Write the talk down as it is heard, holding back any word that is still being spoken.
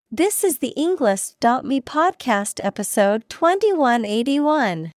This is the English.me podcast episode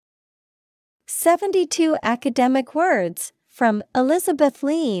 2181. 72 academic words from Elizabeth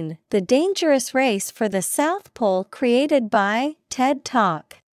Leane, The Dangerous Race for the South Pole, created by TED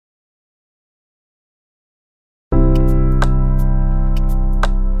Talk.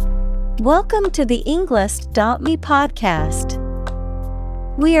 Welcome to the English.me podcast.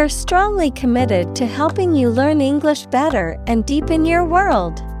 We are strongly committed to helping you learn English better and deepen your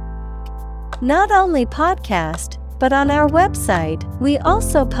world. Not only podcast, but on our website, we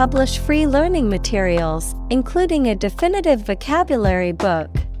also publish free learning materials, including a definitive vocabulary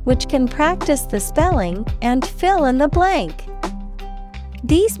book, which can practice the spelling and fill in the blank.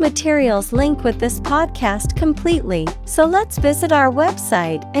 These materials link with this podcast completely, so let's visit our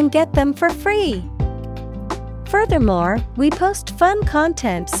website and get them for free. Furthermore, we post fun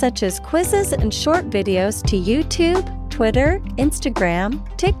content such as quizzes and short videos to YouTube, Twitter, Instagram,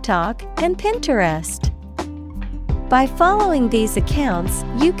 TikTok, and Pinterest. By following these accounts,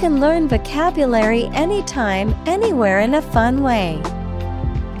 you can learn vocabulary anytime, anywhere in a fun way.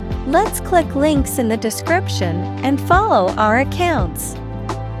 Let's click links in the description and follow our accounts.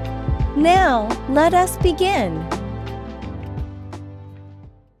 Now, let us begin.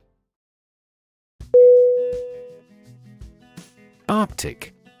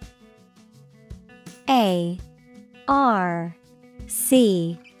 Arctic. A-R-C-T-I-C.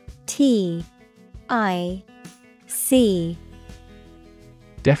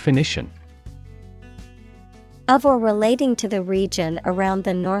 Definition: of or relating to the region around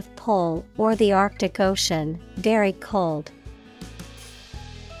the North Pole or the Arctic Ocean, very cold.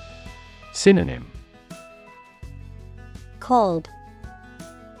 Synonym: cold,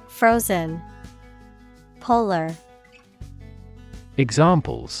 frozen, polar.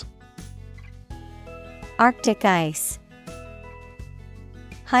 Examples: Arctic ice,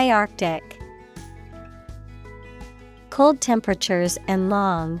 high Arctic. Cold temperatures and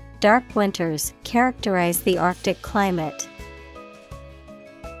long, dark winters characterize the Arctic climate.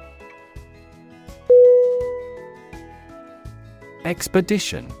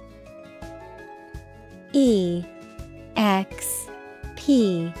 Expedition. E-X-P-E-D-I-T-I-O-N.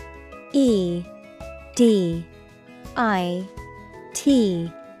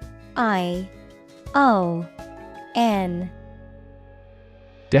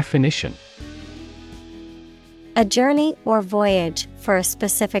 Definition: a journey or voyage for a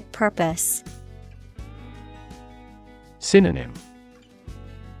specific purpose. Synonym: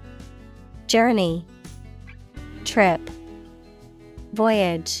 journey, trip,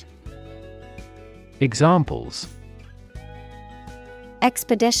 voyage. Examples: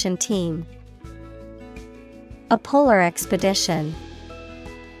 expedition team, a polar expedition.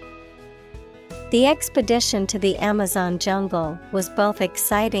 The expedition to the Amazon jungle was both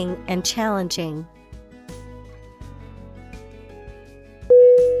exciting and challenging.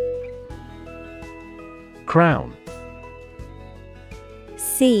 Crown.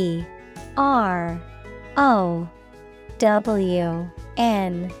 C-R-O-W-N.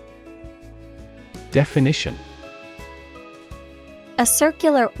 Definition: a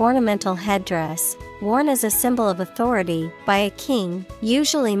circular ornamental headdress, worn as a symbol of authority by a king,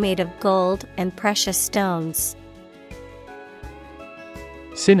 usually made of gold and precious stones.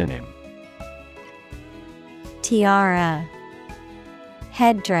 Synonym: tiara,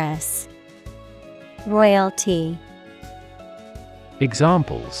 headdress, royalty.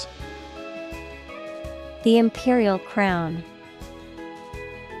 Examples: the imperial crown,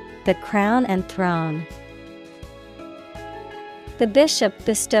 the crown and throne. The bishop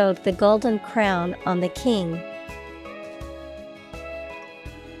bestowed the golden crown on the king.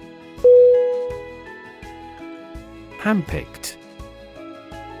 Handpicked.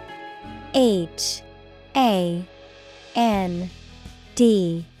 H-A-N-D-P-I-C-K-E-D.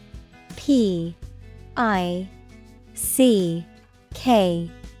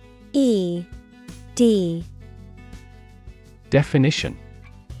 Definition: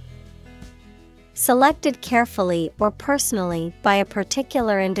 selected carefully or personally by a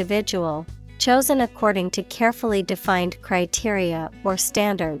particular individual, chosen according to carefully defined criteria or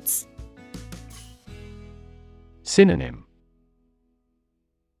standards. Synonym: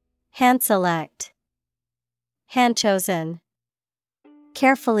 hand select, hand chosen,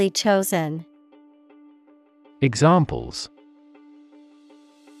 carefully chosen. Examples: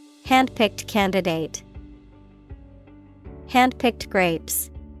 hand-picked candidate, hand-picked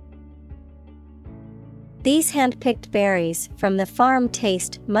grapes. These hand-picked berries from the farm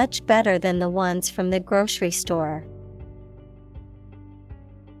taste much better than the ones from the grocery store.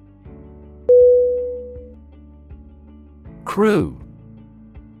 Crew.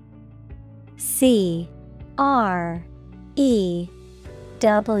 C-R-E-W.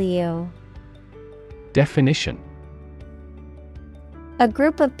 Definition: A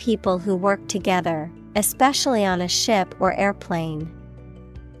group of people who work together, especially on a ship or airplane.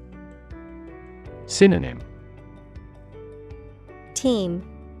 Synonym: Team,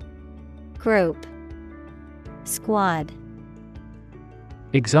 group, squad.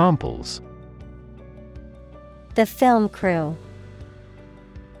 Examples: The film crew.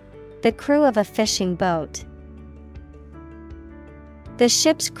 The crew of a fishing boat. The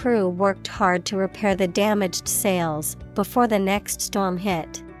ship's crew worked hard to repair the damaged sails before the next storm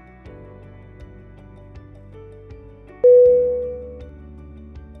hit.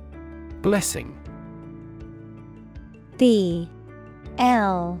 Blessing. B-L-E-S-S-I-N-G.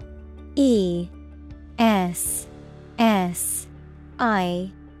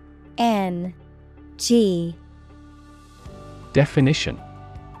 Definition: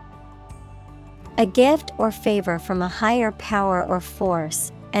 A gift or favor from a higher power or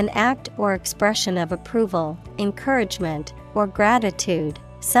force, an act or expression of approval, encouragement, or gratitude,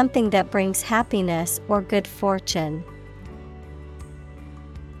 something that brings happiness or good fortune.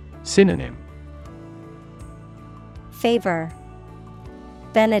 Synonym: Favor,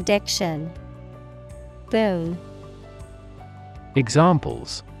 benediction, boon.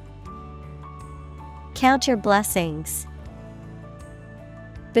 Examples: Count your blessings.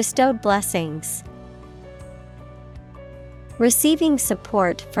 Bestowed blessings. Receiving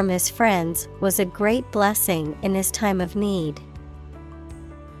support from his friends was a great blessing in his time of need.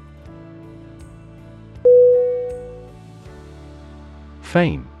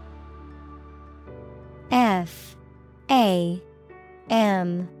 Fame. F-A-M-E.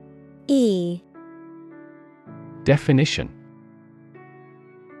 Definition: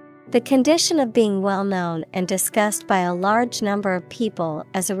 The condition of being well known and discussed by a large number of people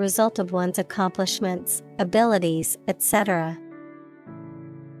as a result of one's accomplishments, abilities, etc.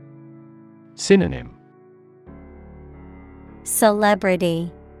 Synonym: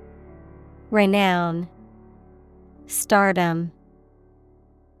 Celebrity, renown, stardom.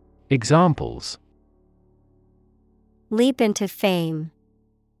 Examples: Leap into fame.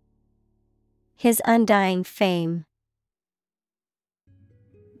 His undying fame.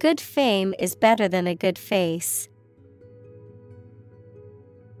 Good fame is better than a good face.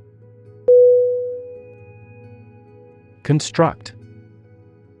 Construct.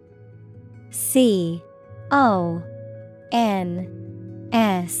 C-O-N-S-T-R-U-C-T.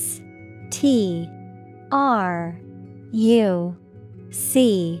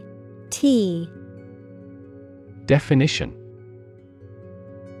 Definition: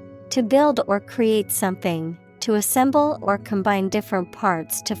 To build or create something, to assemble or combine different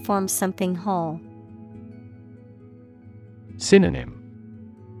parts to form something whole. Synonym: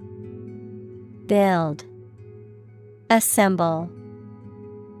 Build, assemble,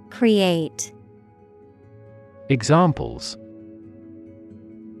 create. Examples: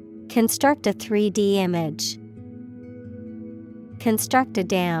 Construct a 3D image. Construct a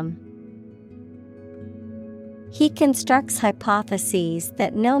dam. He constructs hypotheses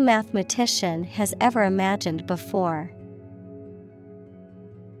that no mathematician has ever imagined before.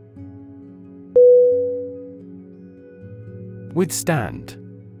 Withstand.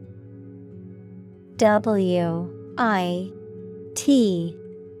 W-I-T-H-S-T-A-N-D.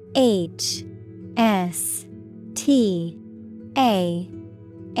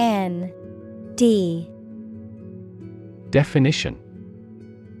 Definition: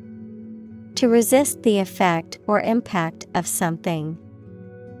 To resist the effect or impact of something.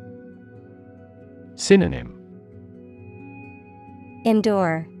 Synonym: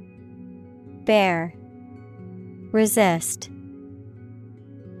 Endure, bear, resist.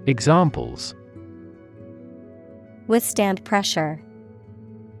 Examples: Withstand pressure.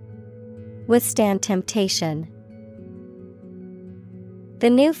 Withstand temptation. The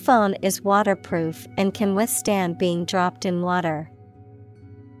new phone is waterproof and can withstand being dropped in water.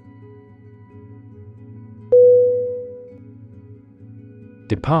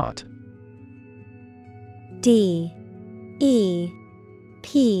 Depart. D-E-P-A-R-T.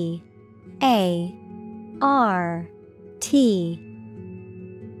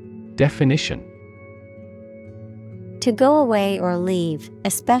 Definition: To go away or leave,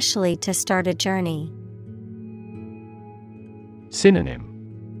 especially to start a journey. Synonym: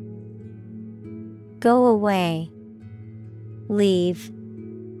 Go away, leave,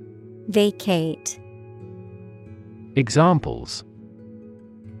 vacate. Examples: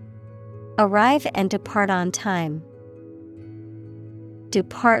 Arrive and depart on time.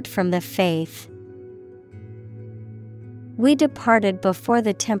 Depart from the faith. We departed before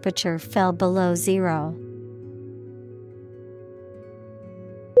the temperature fell below zero.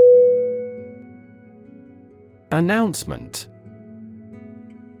 Announcement.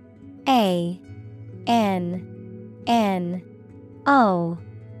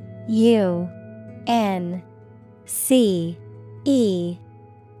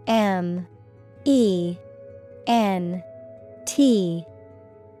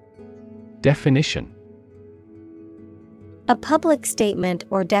 Definition. A public statement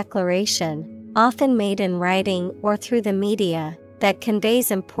or declaration, often made in writing or through the media, that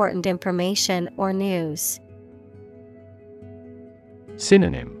conveys important information or news.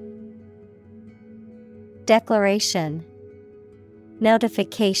 Synonym. Declaration,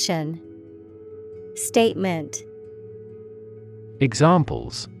 notification, statement.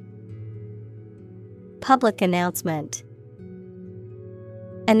 Examples. Public announcement.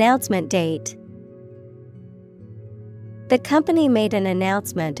 Announcement date. The company made an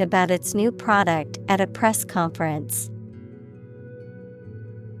announcement about its new product at a press conference.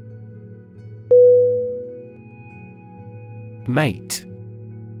 Mate.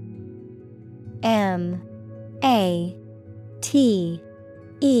 M-A-T-E.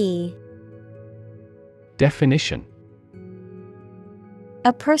 Definition.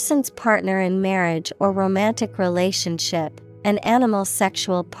 A person's partner in marriage or romantic relationship, an animal's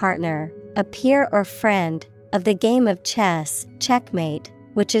sexual partner, a peer or friend, of the game of chess, checkmate,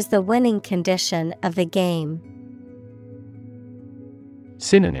 which is the winning condition of the game.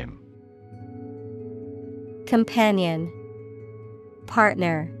 Synonym. Companion,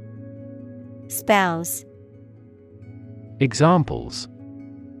 partner, spouse. Examples.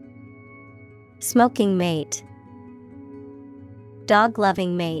 Smoking mate,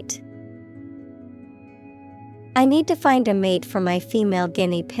 dog-loving mate. I need to find a mate for my female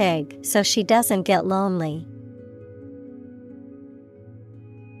guinea pig so she doesn't get lonely.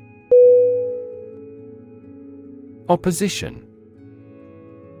 Opposition.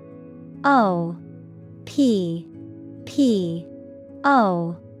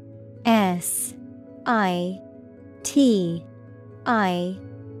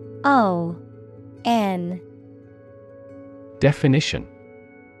 Definition.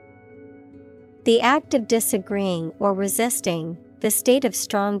 The act of disagreeing or resisting, the state of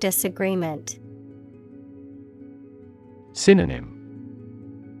strong disagreement. Synonym.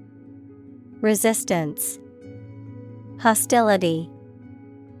 Resistance, hostility,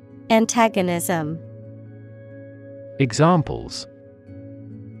 antagonism. Examples.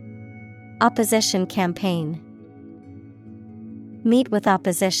 Opposition campaign. Meet with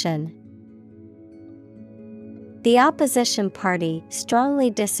opposition. The opposition party strongly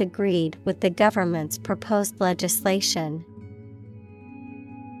disagreed with the government's proposed legislation.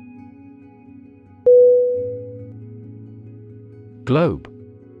 Globe.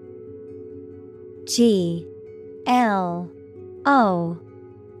 G-L-O-B-E.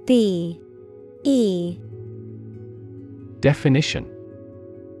 Definition.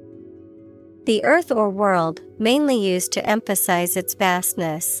 The earth or world, mainly used to emphasize its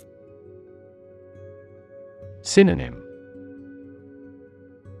vastness. Synonym.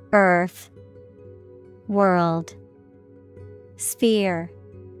 Earth, world, sphere.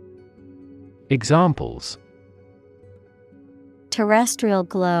 Examples. Terrestrial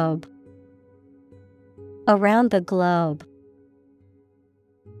globe. Around the globe.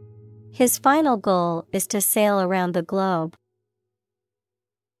 His final goal is to sail around the globe.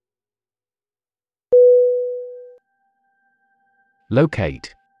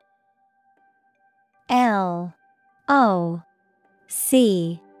 Locate. L-O-C-A-T-E.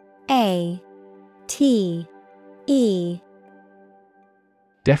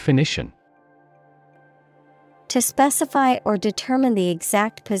 Definition. To specify or determine the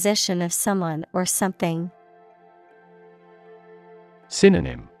exact position of someone or something.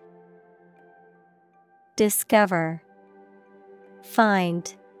 Synonym. Discover,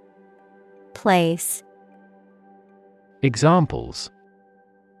 find, place. Examples.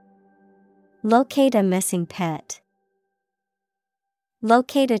 Locate a missing pet.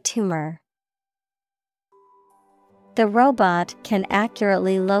 Locate a tumor. The robot can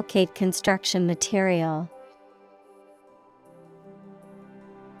accurately locate construction material.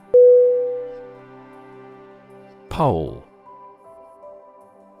 Pole.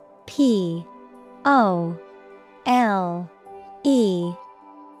 P-O-L-E.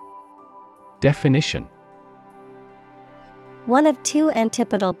 Definition. One of two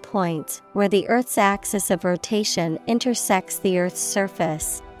antipodal points where the Earth's axis of rotation intersects the Earth's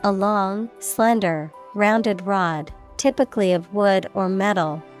surface, a long, slender, rounded rod, typically of wood or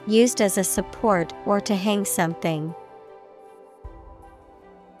metal, used as a support or to hang something.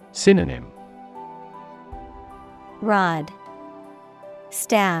 Synonym: rod,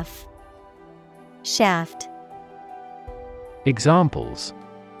 staff, shaft. Examples: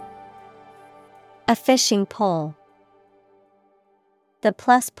 A fishing pole. The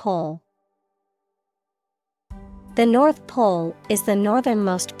plus pole. The North Pole is the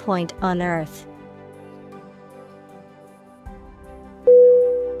northernmost point on Earth.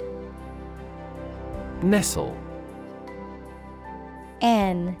 Nestle.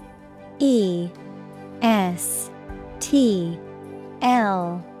 N-E-S-T-L-E.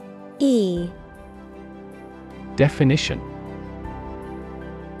 Definition: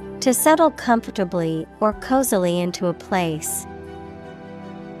 To settle comfortably or cozily into a place.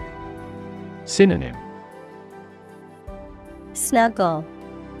 Synonym: Snuggle,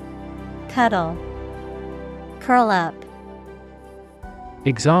 cuddle, curl up.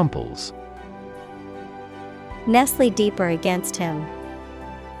 Examples: Nestle deeper against him.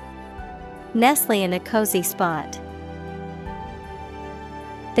 Nestle in a cozy spot.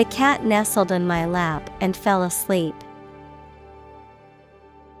 The cat nestled in my lap and fell asleep.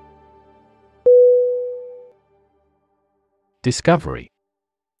 Discovery.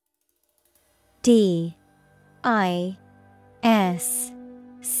 D-I-S-C-O-V-E-R-Y.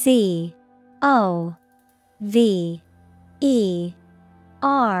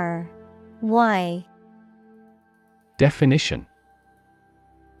 Definition: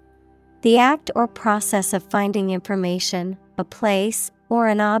 The act or process of finding information, a place, or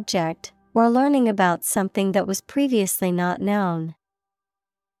an object, or learning about something that was previously not known.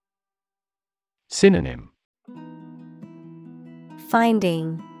 Synonym: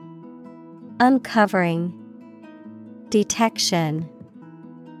 Finding, uncovering, detection.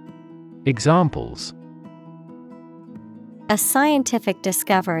 Examples: A scientific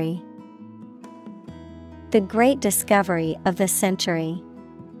discovery. The great discovery of the century.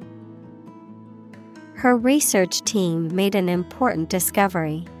 Her research team made an important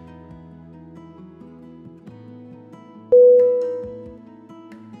discovery.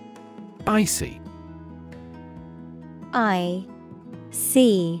 Icy. I-C-Y.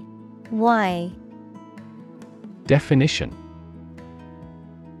 Definition: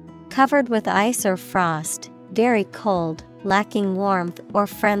 Covered with ice or frost, very cold, lacking warmth or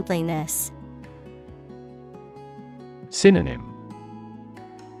friendliness. Synonym: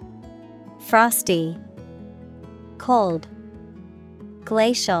 Frosty, cold,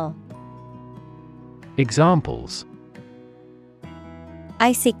 glacial. Examples: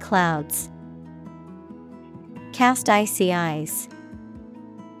 Icy clouds. Cast icy eyes.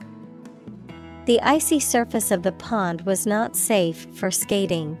 The icy surface of the pond was not safe for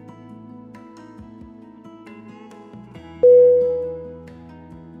skating.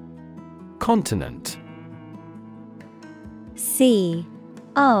 Continent. C-O-N-T-I-N-E-N-T.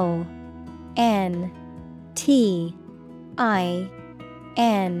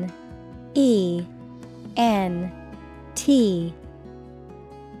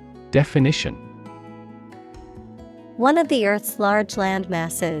 Definition: One of the Earth's large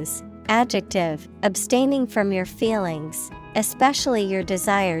landmasses. Adjective, abstaining from your feelings, especially your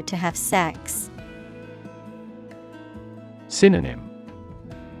desire to have sex. Synonym: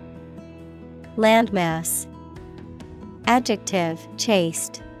 Landmass. Adjective,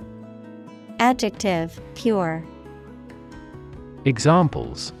 chaste. Adjective, pure.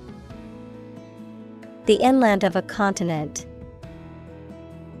 Examples: The inland of a continent.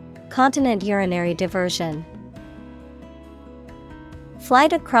 Continent urinary diversion.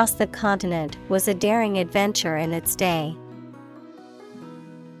 Flight across the continent was a daring adventure in its day.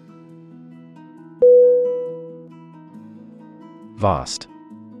 Vast.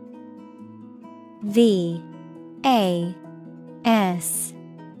 V-A-S-T.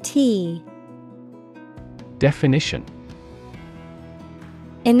 Definition: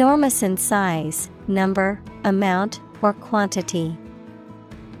 Enormous in size, number, amount, or quantity.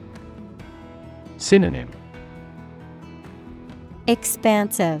 Synonym: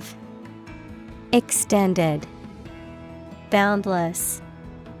 Expansive, extended, boundless.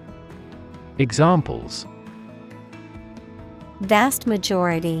 Examples: Vast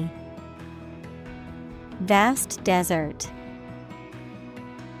majority. Vast desert.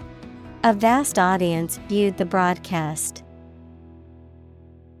 A vast audience viewed the broadcast.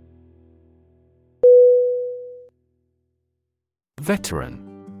 Veteran.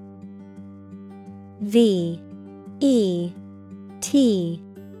 V-E-T-E-R-A-N.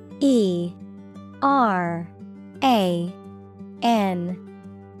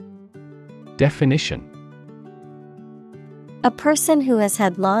 Definition: A person who has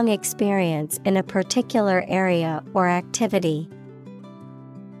had long experience in a particular area or activity.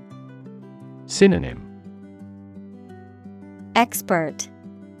 Synonym. Expert,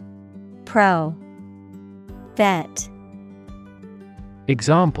 pro, vet.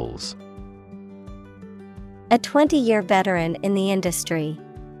 Examples: A 20-year veteran in the industry.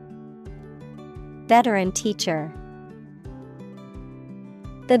 Veteran teacher.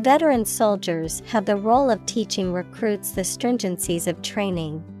 The veteran soldiers have the role of teaching recruits the stringencies of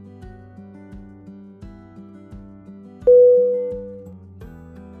training.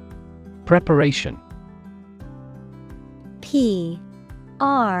 Preparation. P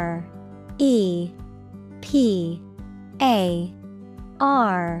R E P A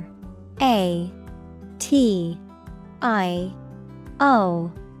R A T I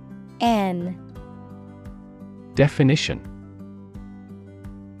O N. Definition: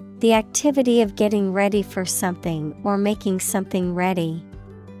 The activity of getting ready for something or making something ready.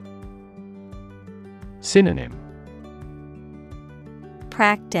 Synonym: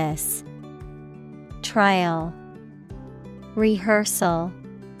 Practice, trial, rehearsal.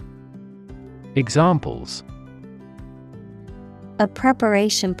 Examples: A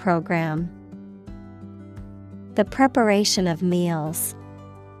preparation program. The preparation of meals.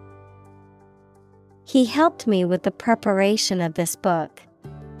 He helped me with the preparation of this book.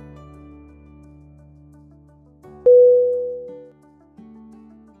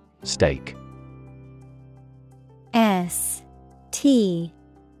 Stake. S T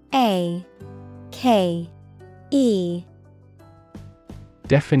A K E.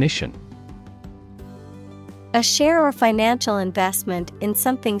 Definition: A share or financial investment in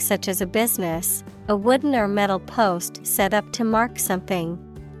something such as a business, a wooden or metal post set up to mark something.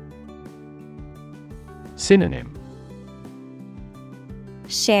 Synonym: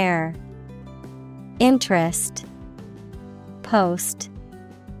 Share, interest, post.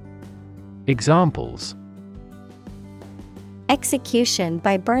 Examples: Execution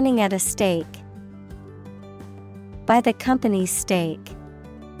by burning at a stake. By the company's stake.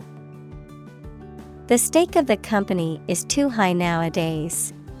 The stake of the company is too high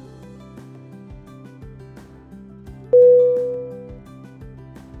nowadays.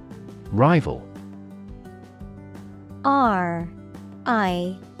 Rival. R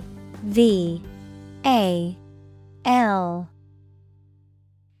I V A L.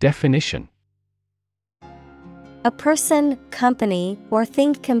 Definition: A person, company, or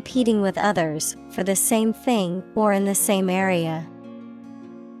thing competing with others for the same thing or in the same area.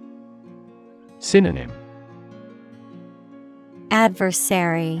 Synonym: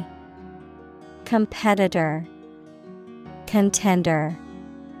 Adversary, competitor, contender.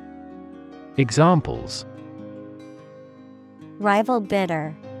 Examples: Rival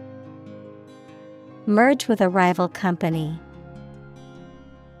bidder. Merge with a rival company.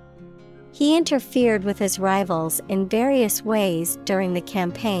 He interfered with his rivals in various ways during the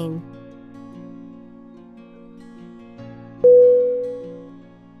campaign.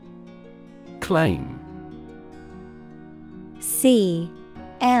 Claim. C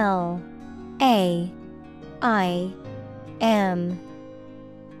L A I M.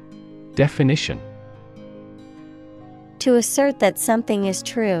 Definition: To assert that something is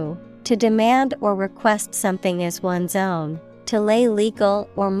true, to demand or request something as one's own, to lay legal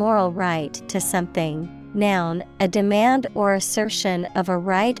or moral right to something. Noun, a demand or assertion of a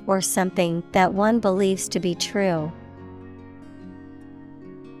right or something that one believes to be true.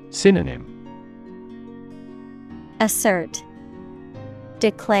 Synonym: Assert,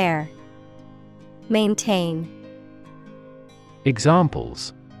 declare, maintain.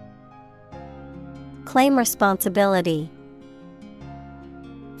 Examples: Claim responsibility.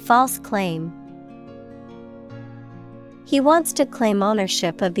 False claim. He wants to claim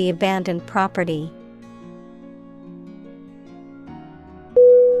ownership of the abandoned property.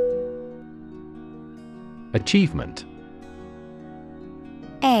 Achievement.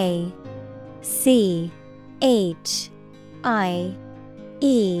 A C H I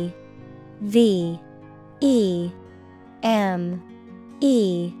E V E M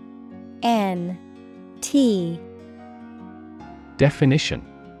E N T. Definition: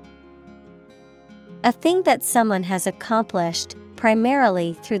 A thing that someone has accomplished,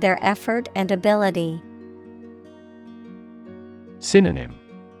 primarily through their effort and ability. Synonym: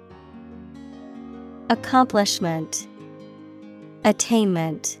 Accomplishment,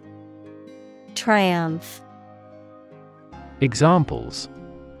 attainment, triumph. Examples: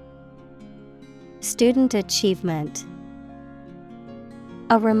 Student achievement.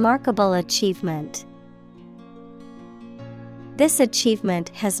 A remarkable achievement. This achievement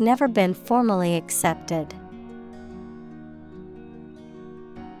has never been formally accepted.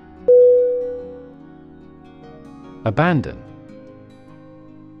 Abandon.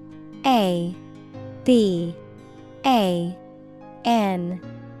 A B A N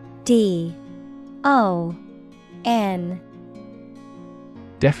D O N.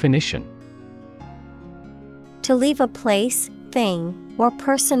 Definition: to leave a place, thing, or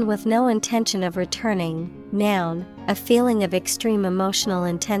person with no intention of returning. Noun, a feeling of extreme emotional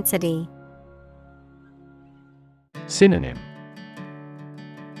intensity. Synonym: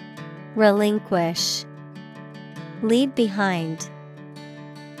 Relinquish, leave behind,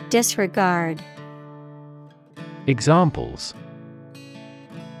 disregard. Examples: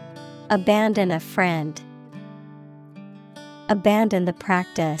 abandon a friend, abandon the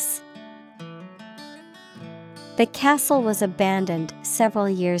practice. The castle was abandoned several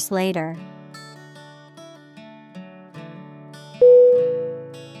years later.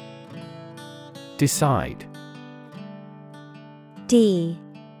 Decide. D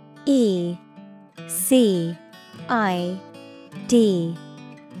E C I D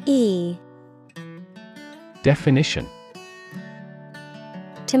E. Definition: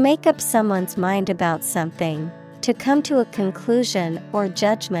 to make up someone's mind about something, to come to a conclusion or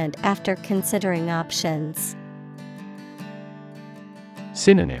judgment after considering options.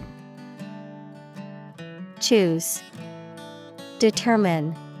 Synonym: choose,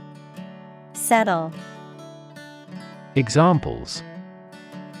 determine, settle. Examples: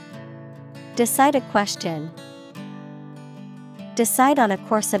 decide a question, decide on a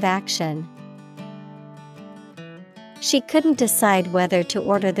course of action. She couldn't decide whether to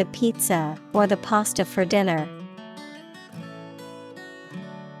order the pizza or the pasta for dinner.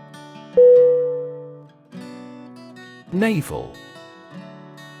 Naval.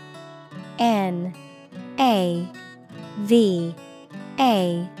 N A V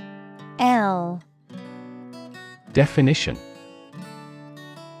A L. Definition: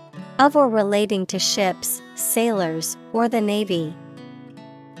 of or relating to ships, sailors, or the Navy.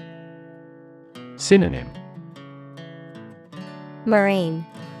 Synonym: marine,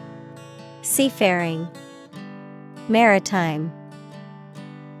 seafaring, maritime.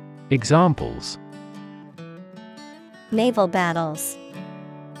 Examples: naval battles,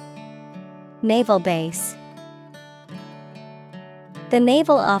 naval base. The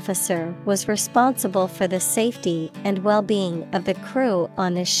naval officer was responsible for the safety and well-being of the crew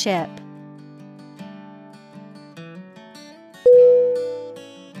on his ship.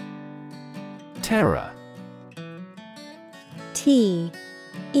 Terror. T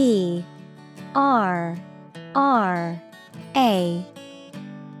E R R A.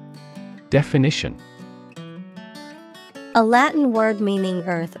 Definition: a Latin word meaning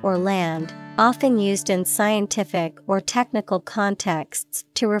earth or land, often used in scientific or technical contexts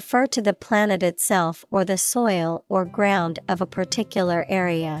to refer to the planet itself or the soil or ground of a particular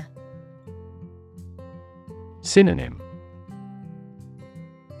area. Synonym: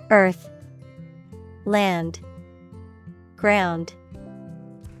 earth, land, ground.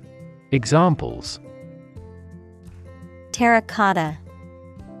 Examples: terracotta,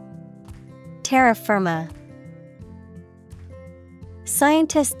 terra firma.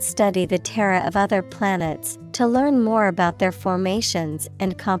 Scientists study the terra of other planets to learn more about their formations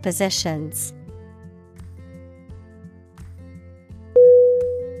and compositions.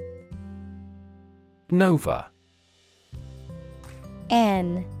 Nova.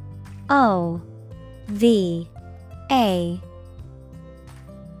 N O V A.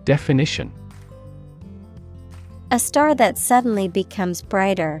 Definition: a star that suddenly becomes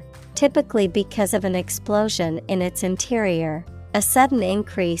brighter, typically because of an explosion in its interior, a sudden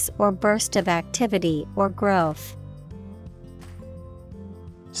increase or burst of activity or growth.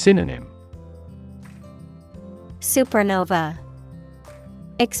 Synonym: supernova,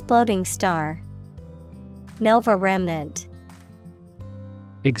 exploding star, nova remnant.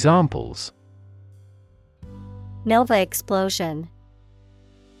 Examples: nova explosion,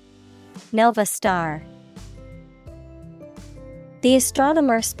 nova star. The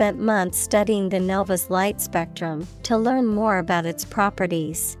astronomer spent months studying the nova's light spectrum to learn more about its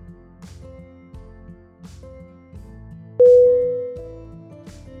properties.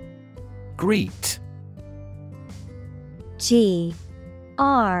 Greet. G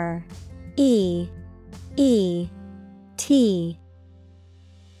R E E T.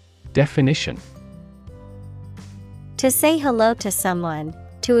 Definition: to say hello to someone,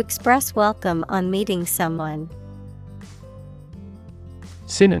 to express welcome on meeting someone.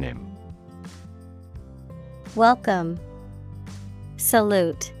 Synonym: welcome,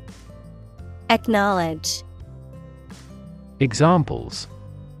 salute, acknowledge. Examples: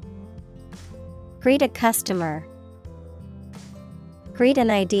 greet a customer, greet an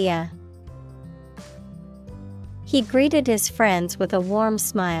idea. He greeted his friends with a warm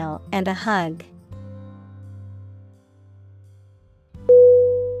smile and a hug.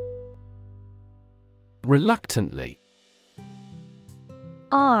 Reluctantly.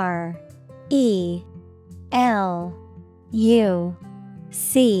 Reluctantly.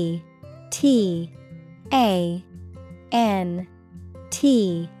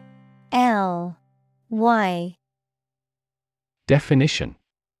 Definition.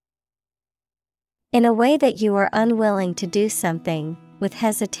 In a way that you are unwilling to do something, with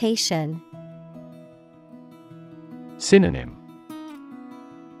hesitation. Synonym.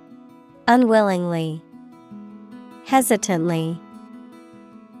 Unwillingly, hesitantly,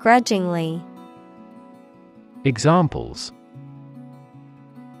 grudgingly. Examples.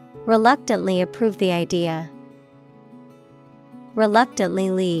 Reluctantly approve the idea.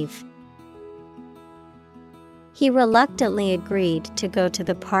 Reluctantly leave. He reluctantly agreed to go to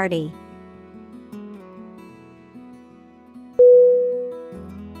the party.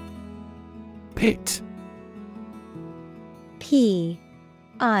 Pit. P-I-T.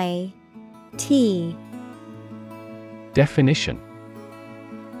 Definition.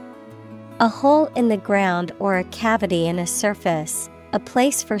 A hole in the ground or a cavity in a surface, a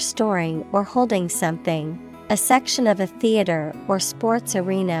place for storing or holding something, a section of a theater or sports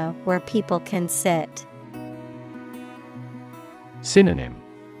arena where people can sit. Synonym.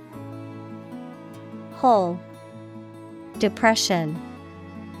 Hole, depression,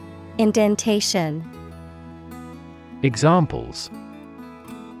 indentation. Examples.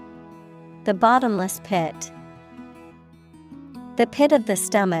 The bottomless pit. The pit of the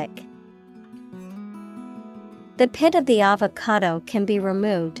stomach. The pit of the avocado can be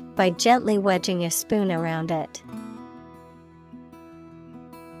removed by gently wedging a spoon around it.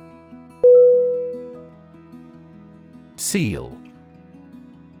 Seal.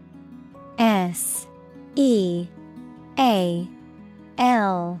 S-E-A-L.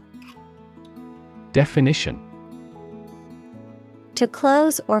 Definition. To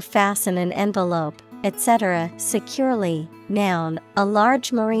close or fasten an envelope, etc. securely. Noun, a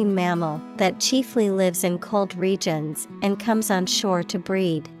large marine mammal that chiefly lives in cold regions and comes on shore to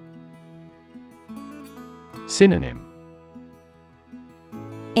breed. Synonym.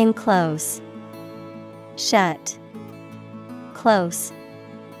 Enclose, shut, close.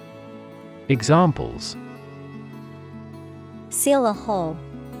 Examples. Seal a hole.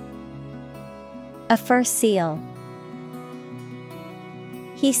 A fur seal.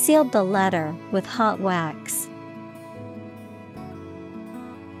 He sealed the letter with hot wax.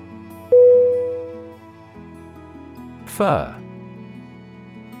 Fur.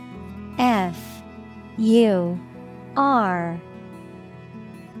 F-U-R.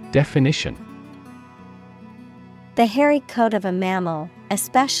 Definition. The hairy coat of a mammal,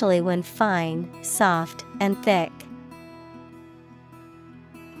 especially when fine, soft, and thick.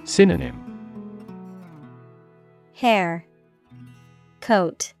 Synonym. Hair,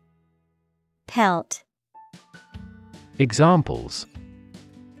 coat, pelt. Examples.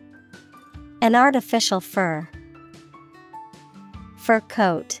 An artificial fur. Fur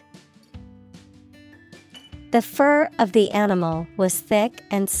coat. The fur of the animal was thick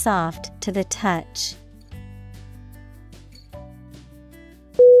and soft to the touch.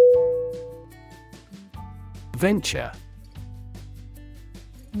 Venture.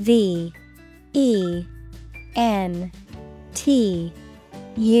 V-E-N-T-U-R-E.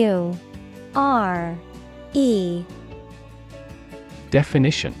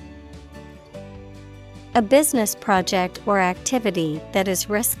 Definition. A business project or activity that is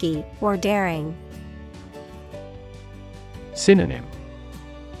risky or daring. Synonym.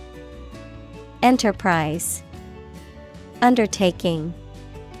 Enterprise, undertaking,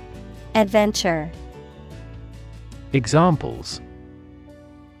 adventure. Examples.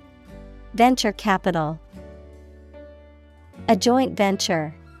 Venture capital. A joint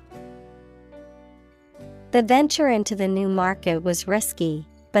venture. The venture into the new market was risky,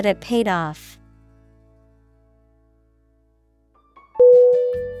 but it paid off.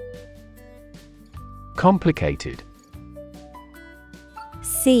 Complicated.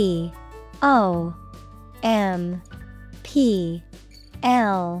 C-O-M-P-L-I-C-A-T-E-D.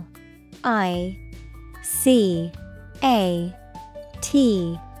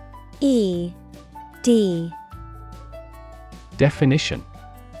 Definition.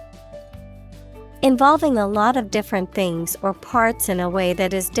 Involving a lot of different things or parts in a way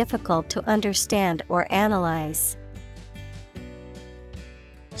that is difficult to understand or analyze.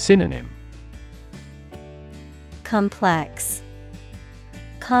 Synonym. Complex,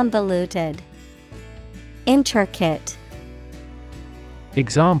 convoluted, intricate.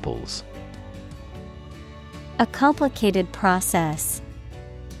 Examples. A complicated process.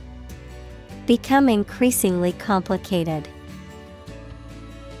 Become increasingly complicated.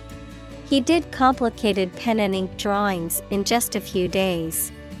 He did complicated pen and ink drawings in just a few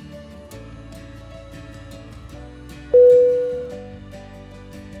days.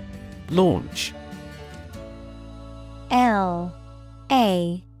 Launch. Launch.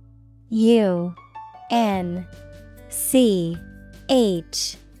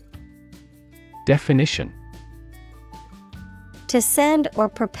 Definition: to send or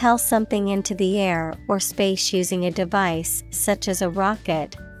propel something into the air or space using a device such as a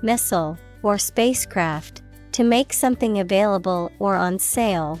rocket, missile, or spacecraft, to make something available or on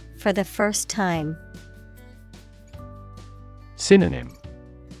sale for the first time. Synonym: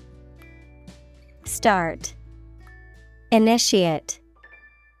 Start, initiate,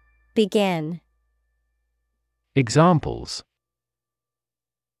 begin. Examples: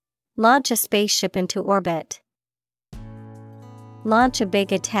 launch a spaceship into orbit. Launch a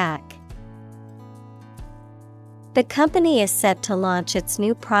big attack. The company is set to launch its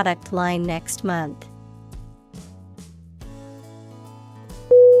new product line next month.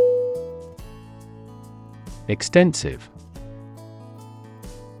 Extensive.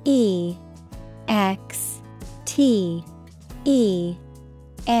 E-X-T-E-N-S-I-V-E.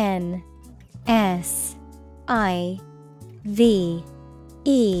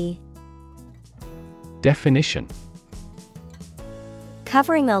 Definition: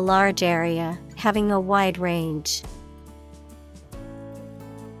 covering a large area, having a wide range.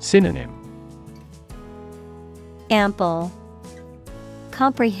 Synonym: Ample,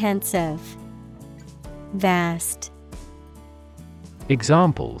 comprehensive, vast.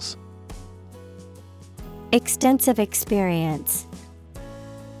 Examples: extensive experience.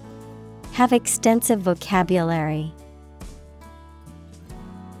 Have extensive vocabulary.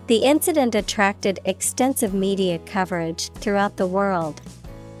 The incident attracted extensive media coverage throughout the world.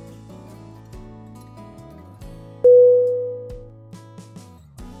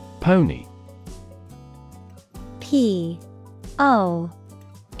 Pony. P-O-N-Y.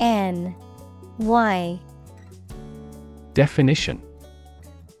 Definition: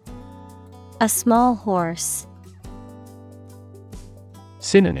 a small horse.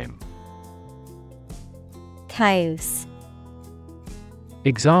 Synonym: Cayuse.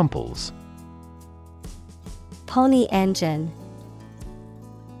 Examples: pony engine.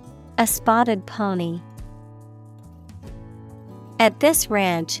 A spotted pony. At this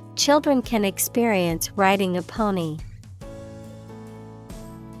ranch, children can experience riding a pony.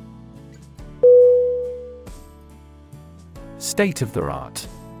 State of the art.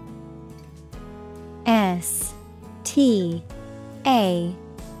 S-T-A-T-E-O-F-T-E-A-R-T.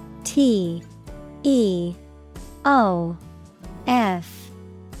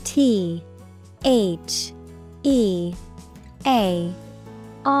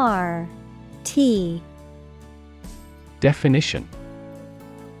 Definition: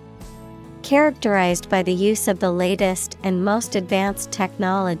 characterized by the use of the latest and most advanced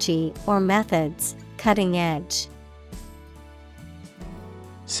technology or methods, cutting edge.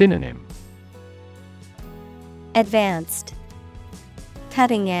 Synonym: advanced,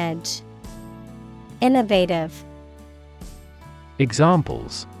 cutting edge, innovative.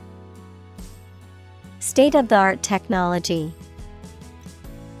 Examples: state-of-the-art technology.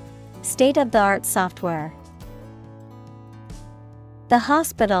 State-of-the-art software. The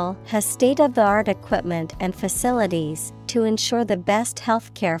hospital has state-of-the-art equipment and facilities to ensure the best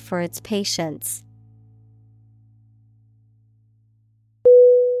health care for its patients.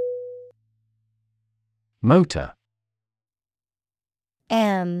 Motor.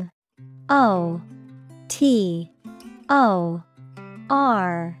 M-O-T-O-R.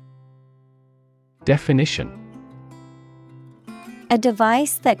 Definition: a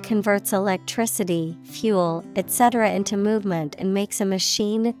device that converts electricity, fuel, etc. into movement and makes a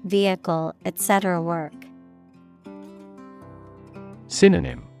machine, vehicle, etc. work.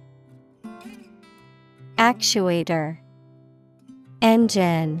 Synonym: actuator,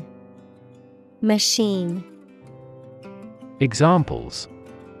 engine, machine. Examples: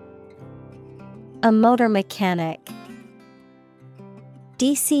 a motor mechanic.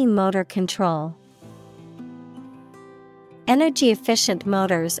 DC motor control. Energy-efficient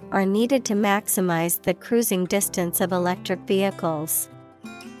motors are needed to maximize the cruising distance of electric vehicles.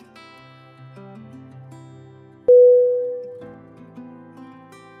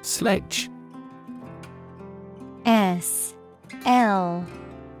 Sledge. S-L-E-D-G-E.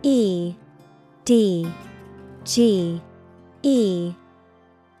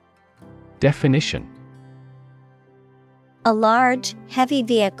 Definition: A large, heavy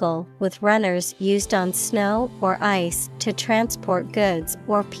vehicle with runners used on snow or ice to transport goods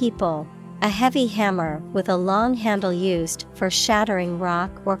or people. A heavy hammer with a long handle used for shattering rock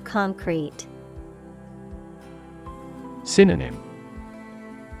or concrete. Synonym: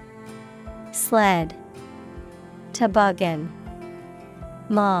 Sled, toboggan,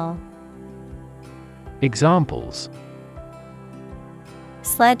 mall. Examples: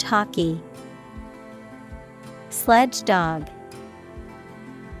 Sledge hockey, sledge dog.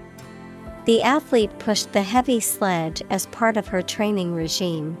 The athlete pushed the heavy sledge as part of her training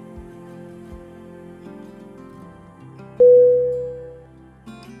regime.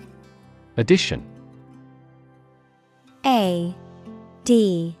 Addition. A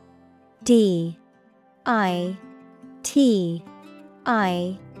D D I T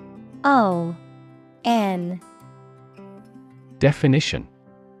I O N. Definition: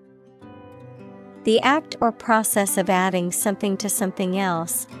 The act or process of adding something to something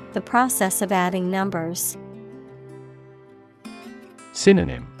else, the process of adding numbers.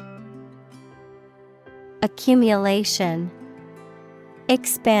 Synonym: Accumulation,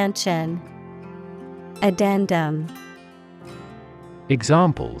 expansion, addendum.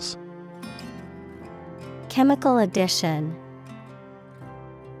 Examples: Chemical addition,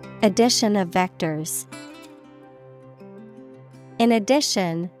 addition of vectors. In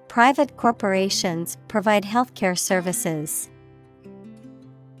addition, private corporations provide healthcare services.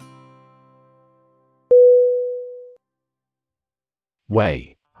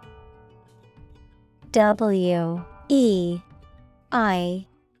 Weigh. W-E-I-G-H.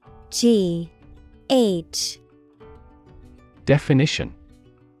 Definition: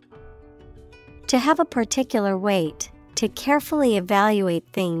 To have a particular weight, to carefully evaluate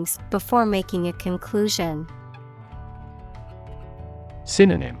things before making a conclusion.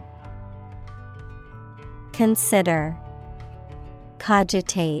 Synonym: Consider,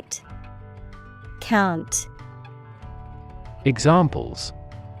 cogitate, count. Examples: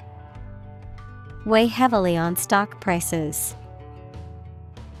 Weigh heavily on stock prices.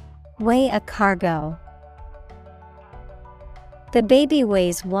 Weigh a cargo. The baby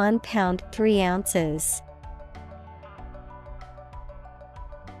weighs 1 pound 3 ounces.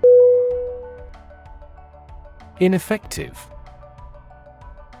 Ineffective.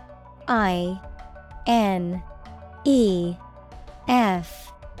 I-N-E-F-F-E-C-T-I-V-E.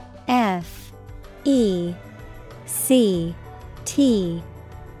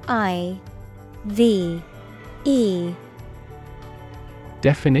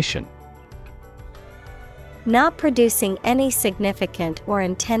 Definition: Not producing any significant or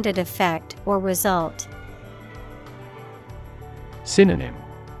intended effect or result. Synonym: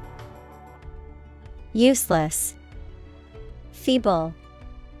 Useless, feeble,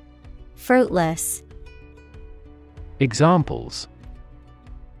 fruitless. Examples: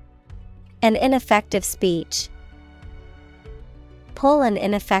 An ineffective speech. Pull an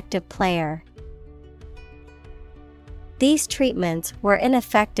ineffective player. These treatments were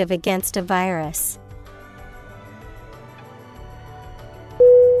ineffective against a virus.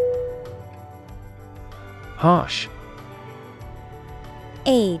 Harsh.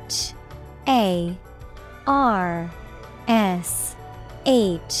 H-A-R-S-H.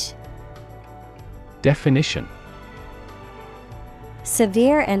 Definition: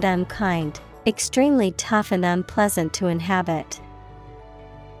 Severe and unkind, extremely tough and unpleasant to inhabit.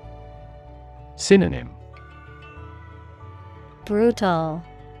 Synonym: Brutal,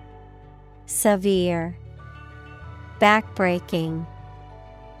 severe, backbreaking.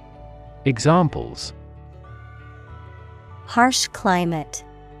 Examples: Harsh climate.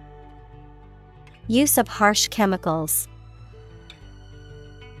 Use of harsh chemicals.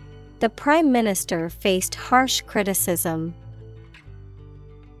 The Prime Minister faced harsh criticism.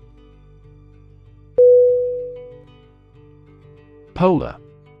 Polar.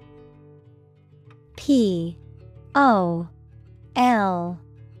 P-O-L-A-R.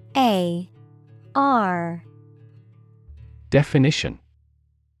 Definition: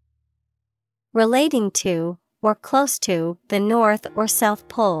 Relating to, or close to, the North or South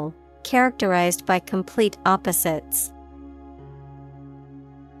Pole, characterized by complete opposites.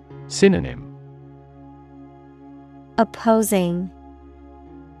 Synonym: Opposing,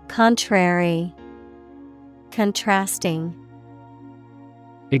 contrary, contrasting.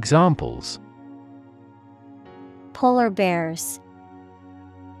 Examples: Polar bears.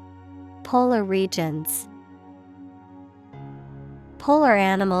 Polar regions. Polar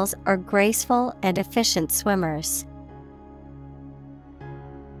animals are graceful and efficient swimmers.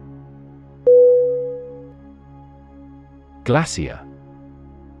 Glacier.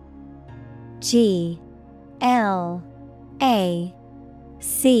 G-L-A-C-I-E-R. A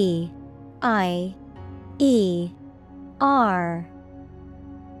C I E R.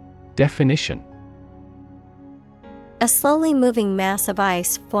 Definition: A slowly moving mass of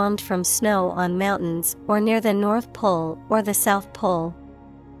ice formed from snow on mountains or near the North Pole or the South Pole.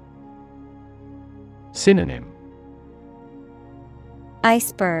 Synonym: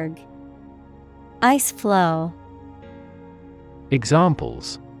 Iceberg, ice flow.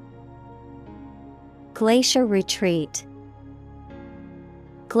 Examples: Glacier retreat.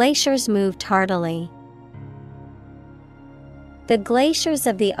 Glaciers move tardily. The glaciers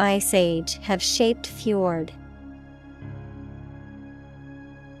of the Ice Age have shaped fjord.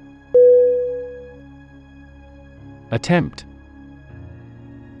 Attempt: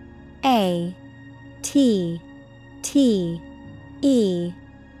 A T T E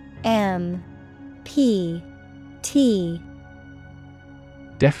M P T.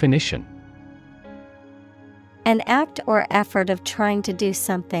 Definition: An act or effort of trying to do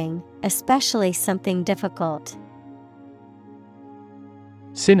something, especially something difficult.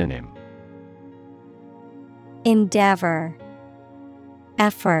 Synonym: Endeavor,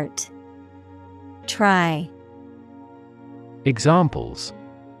 effort, try. Examples: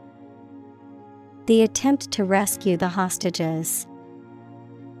 The attempt to rescue the hostages.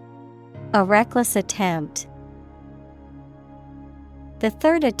 A reckless attempt. The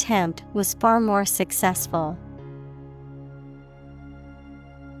third attempt was far more successful.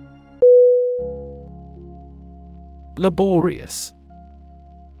 Laborious.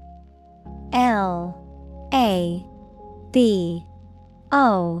 L A B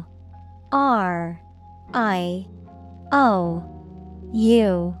O R I O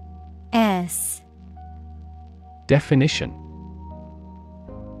U S. Definition: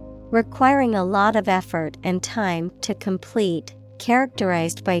 Requiring a lot of effort and time to complete,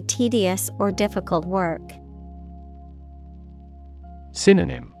 characterized by tedious or difficult work.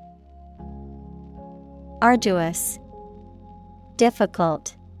 Synonym: Arduous,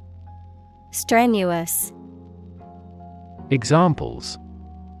 difficult, strenuous. Examples: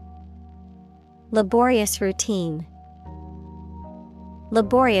 Laborious routine.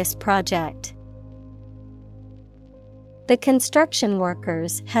 Laborious project. The construction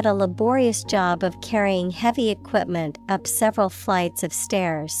workers had a laborious job of carrying heavy equipment up several flights of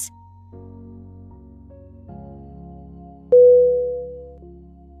stairs.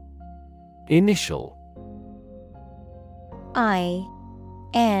 Initial. I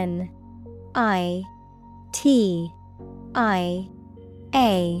N I T I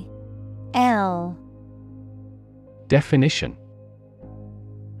A L. Definition: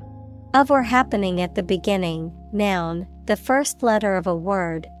 Of or happening at the beginning, noun, the first letter of a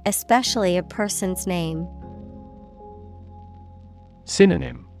word, especially a person's name.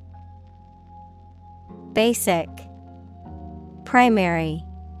 Synonym: Basic, primary,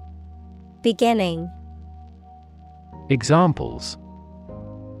 beginning. Examples: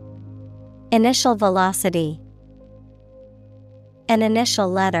 Initial velocity. An initial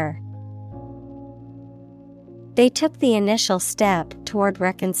letter. They took the initial step toward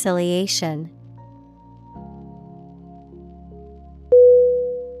reconciliation.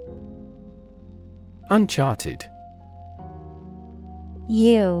 Uncharted.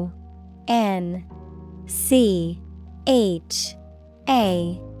 U N C H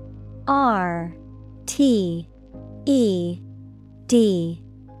A R T E D.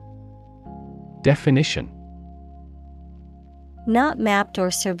 Definition: Not mapped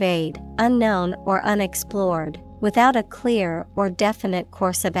or surveyed, unknown or unexplored, without a clear or definite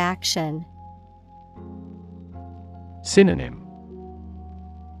course of action. Synonym: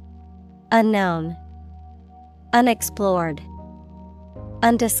 Unknown, unexplored,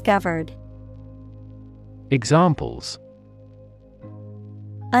 undiscovered. Examples: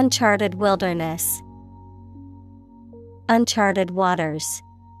 Uncharted wilderness. Uncharted waters.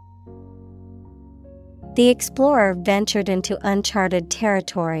 The explorer ventured into uncharted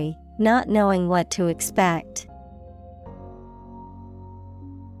territory, not knowing what to expect.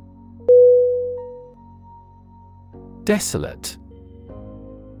 Desolate.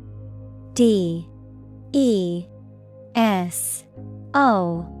 D E S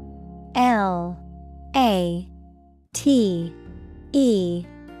O L A T E.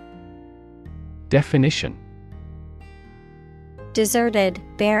 Definition: Deserted,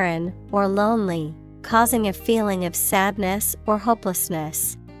 barren, or lonely, causing a feeling of sadness or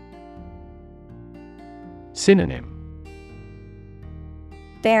hopelessness. Synonym: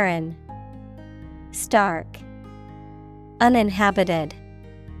 Barren, stark, uninhabited.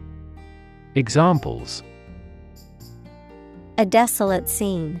 Examples: A desolate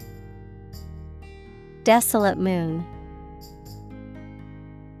scene. Desolate moon.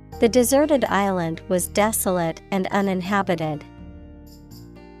 The deserted island was desolate and uninhabited.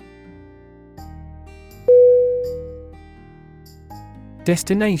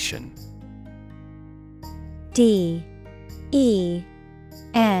 Destination. D-E-S-T-I-N-A-T-I-O-N.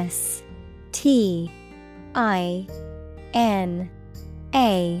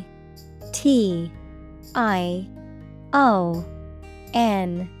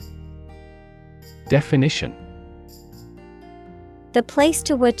 Definition. The place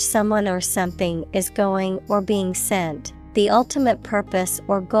to which someone or something is going or being sent, the ultimate purpose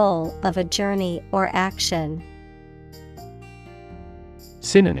or goal of a journey or action.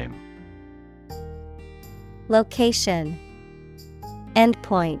 Synonym. Location,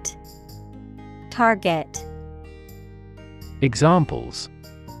 endpoint, target. Examples.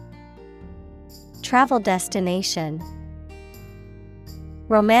 Travel destination,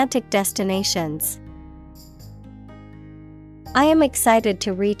 romantic destinations. I am excited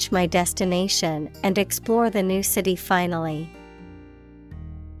to reach my destination and explore the new city finally.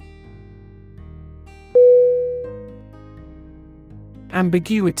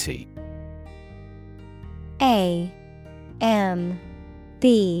 Ambiguity. A M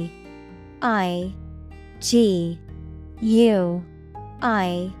B I G U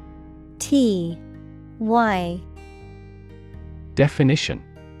I T Y. Definition.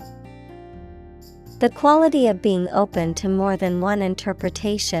 The quality of being open to more than one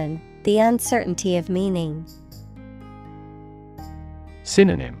interpretation, the uncertainty of meaning.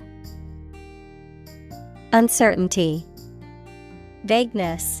 Synonym. Uncertainty,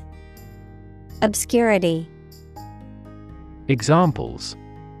 vagueness, obscurity. Examples.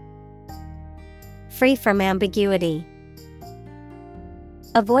 Free from ambiguity.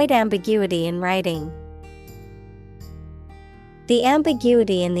 Avoid ambiguity in writing. The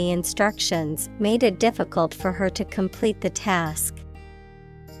ambiguity in the instructions made it difficult for her to complete the task.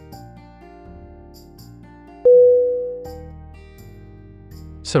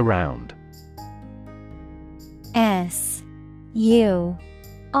 Surround. S U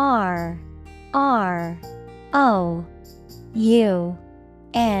R R O U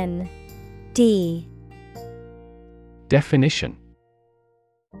N D. Definition.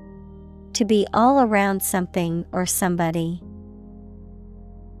 To be all around something or somebody.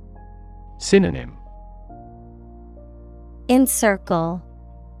 Synonym. Encircle,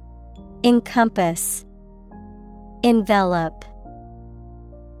 encompass, envelop.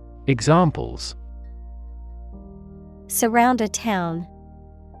 Examples. Surround a town.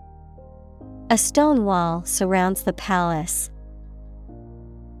 A stone wall surrounds the palace.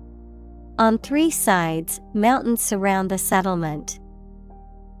 On 3 sides, mountains surround the settlement.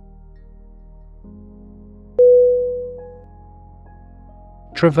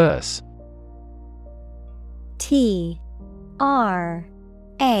 Traverse. T R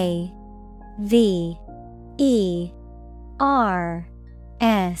A V E R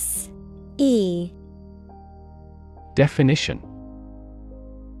S E. Definition.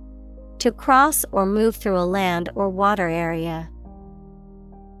 To cross or move through a land or water area.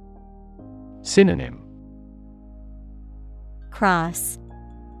 Synonym. Cross,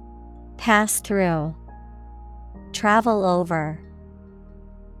 pass through, travel over.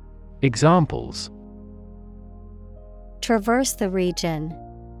 Examples. Traverse the region.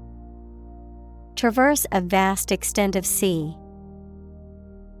 Traverse a vast extent of sea.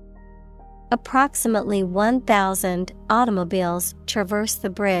 Approximately 1,000 automobiles traverse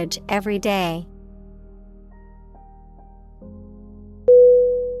the bridge every day.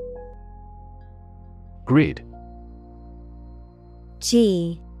 Grid.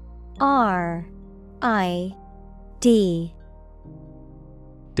 G R I D.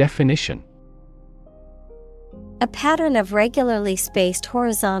 Definition. A pattern of regularly spaced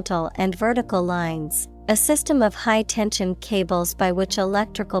horizontal and vertical lines, a system of high-tension cables by which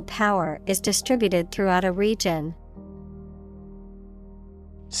electrical power is distributed throughout a region.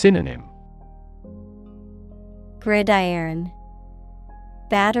 Synonym. Gridiron,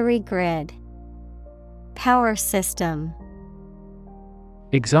 battery grid, power system.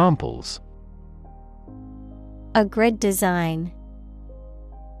 Examples. A grid design.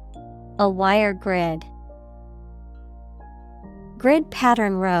 A wire grid. Grid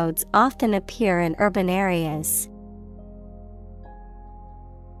pattern roads often appear in urban areas.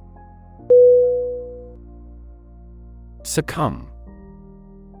 Succumb.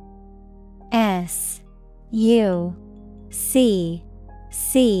 S U C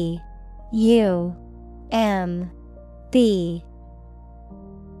C U M B.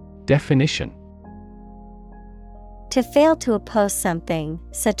 Definition. To fail to oppose something,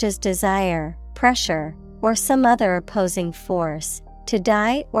 such as desire, pressure, or some other opposing force, to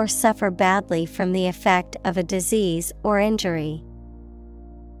die or suffer badly from the effect of a disease or injury.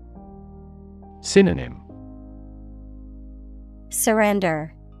 Synonym: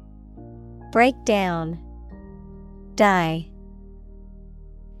 Surrender, break down, die.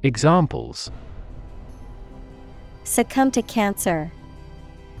 Examples: Succumb to cancer,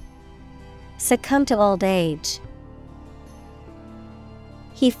 succumb to old age.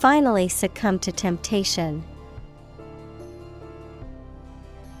 He finally succumbed to temptation.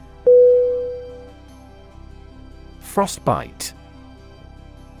 Frostbite.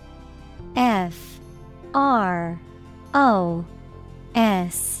 Frostbite.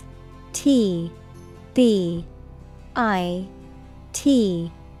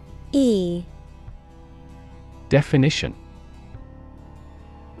 Definition: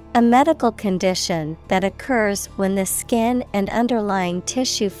 A medical condition that occurs when the skin and underlying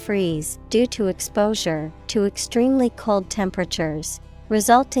tissue freeze due to exposure to extremely cold temperatures,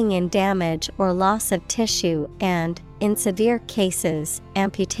 resulting in damage or loss of tissue and, in severe cases,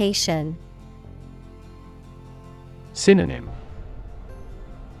 amputation. Synonym: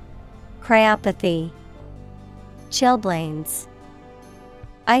 Cryopathy, chilblains,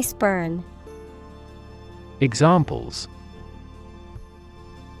 ice burn. Examples: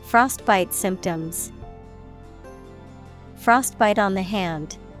 Frostbite symptoms, frostbite on the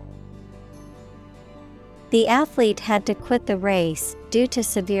hand. The athlete had to quit the race due to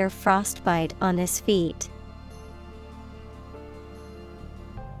severe frostbite on his feet.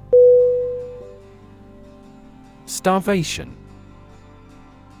 Starvation.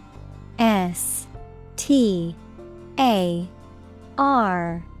 STARVATION.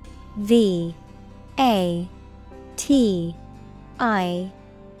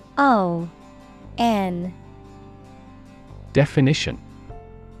 Definition: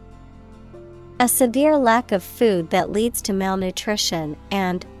 A severe lack of food that leads to malnutrition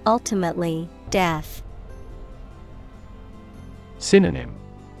and, ultimately, death. Synonym: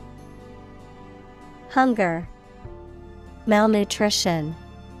 Hunger, malnutrition,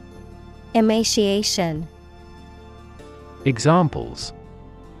 emaciation. Examples: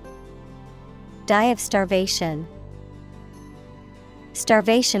 Die of starvation,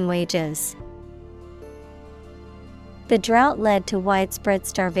 starvation wages. The drought led to widespread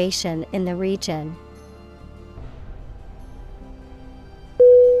starvation in the region.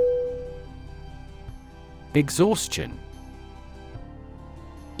 Exhaustion.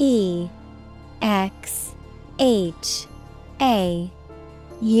 EXHAUSTION.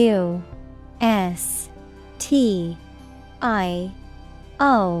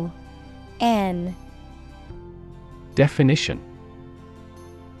 Definition: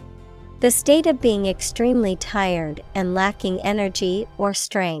 The state of being extremely tired and lacking energy or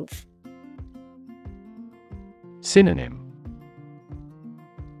strength. Synonym: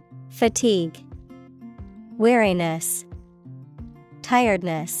 Fatigue, weariness,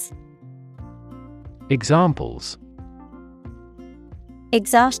 tiredness. Examples: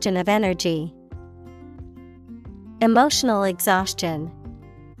 Exhaustion of energy, emotional exhaustion.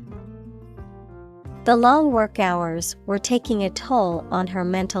 The long work hours were taking a toll on her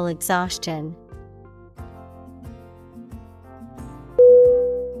mental exhaustion.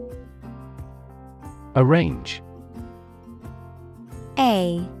 Arrange.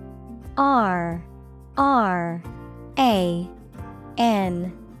 ARRANGE.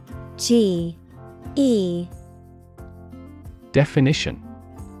 Definition: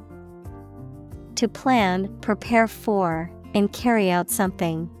 To plan, prepare for, and carry out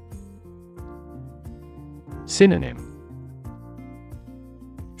something. Synonym: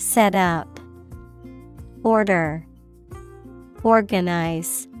 Set up, order,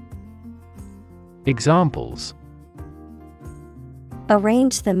 organize. Examples: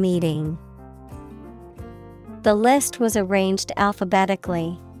 Arrange the meeting. The list was arranged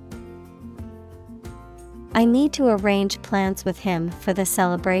alphabetically. I need to arrange plans with him for the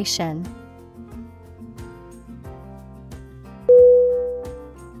celebration.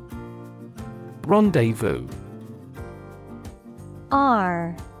 Rendezvous.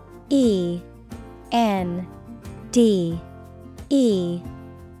 RENDEZVOUS.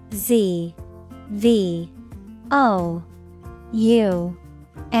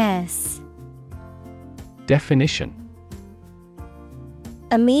 Definition: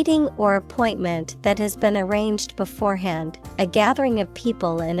 A meeting or appointment that has been arranged beforehand, a gathering of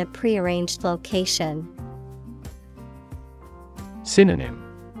people in a prearranged location. Synonym: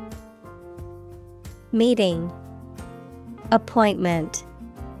 Meeting, appointment,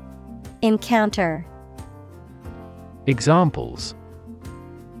 encounter. Examples: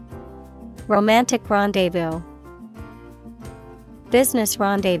 Romantic rendezvous, Business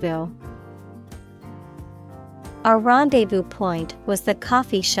rendezvous. Our rendezvous point was the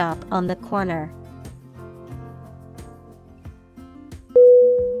coffee shop on the corner.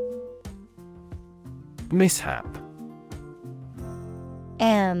 Mishap.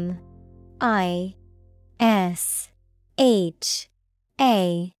 M-I-S-H-A-P.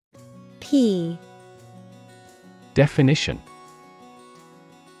 Definition: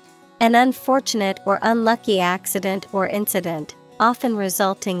 an unfortunate or unlucky accident or incident, often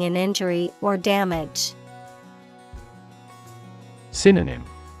resulting in injury or damage. Synonym: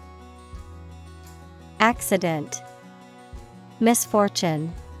 Accident,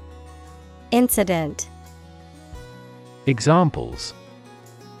 misfortune, incident. Examples: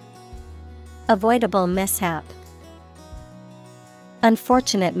 avoidable mishap,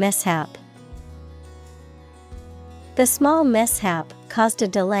 unfortunate mishap. The small mishap caused a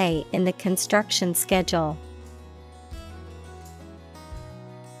delay in the construction schedule.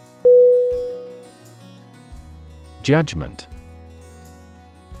 Judgment.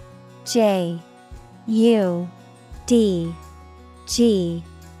 J-U-D-G-M-E-N-T.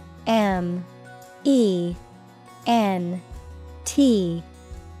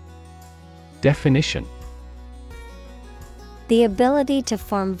 Definition: the ability to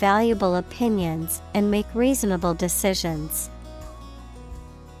form valuable opinions and make reasonable decisions.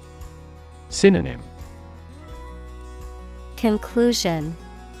 Synonym: conclusion,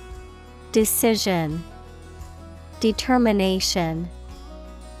 decision, determination.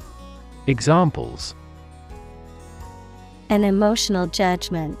 Examples: an emotional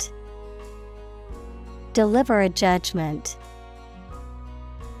judgment, deliver a judgment.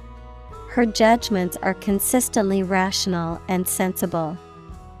 Her judgments are consistently rational and sensible.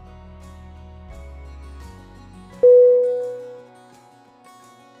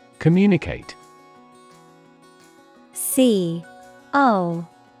 Communicate. C-O-M-M-U-N-I-C-A-T-E.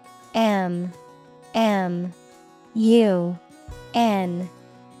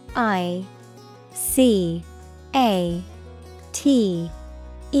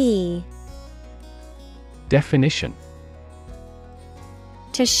 Definition: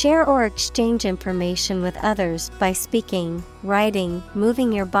 to share or exchange information with others by speaking, writing,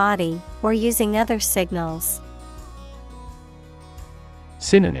 moving your body, or using other signals.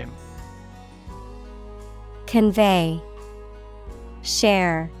 Synonym: convey,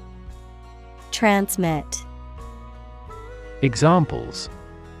 share, transmit. Examples: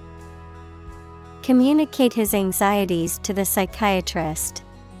 communicate his anxieties to the psychiatrist.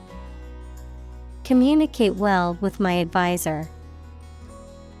 Communicate well with my advisor.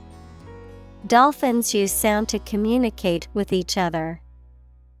 Dolphins use sound to communicate with each other.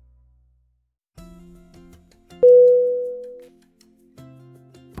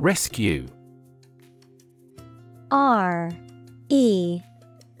 Rescue. R-E-S-C-U-E.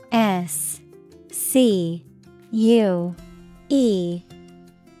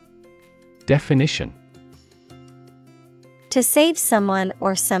 Definition: to save someone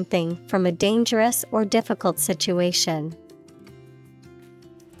or something from a dangerous or difficult situation.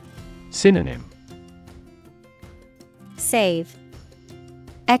 Synonym: save,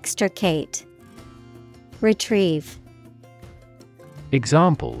 extricate, retrieve.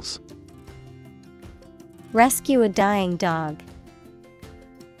 Examples: rescue a dying dog.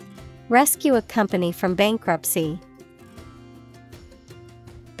 Rescue a company from bankruptcy.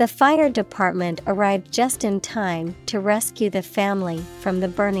 The fire department arrived just in time to rescue the family from the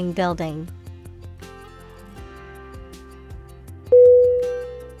burning building.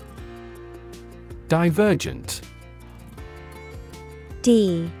 Divergent.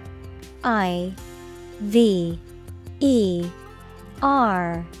 D-I-V-E-R-G-E-N-T.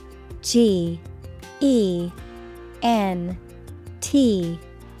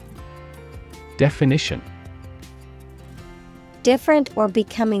 Definition: different or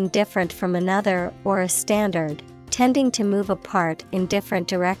becoming different from another or a standard, tending to move apart in different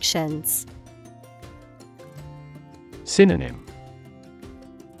directions. Synonym: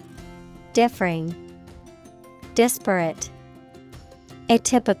 differing, disparate,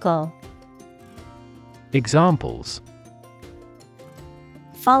 atypical. Examples: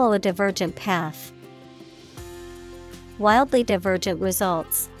 follow a divergent path. Wildly divergent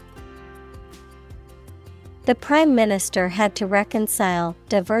results. The Prime Minister had to reconcile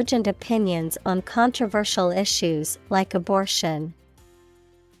divergent opinions on controversial issues like abortion.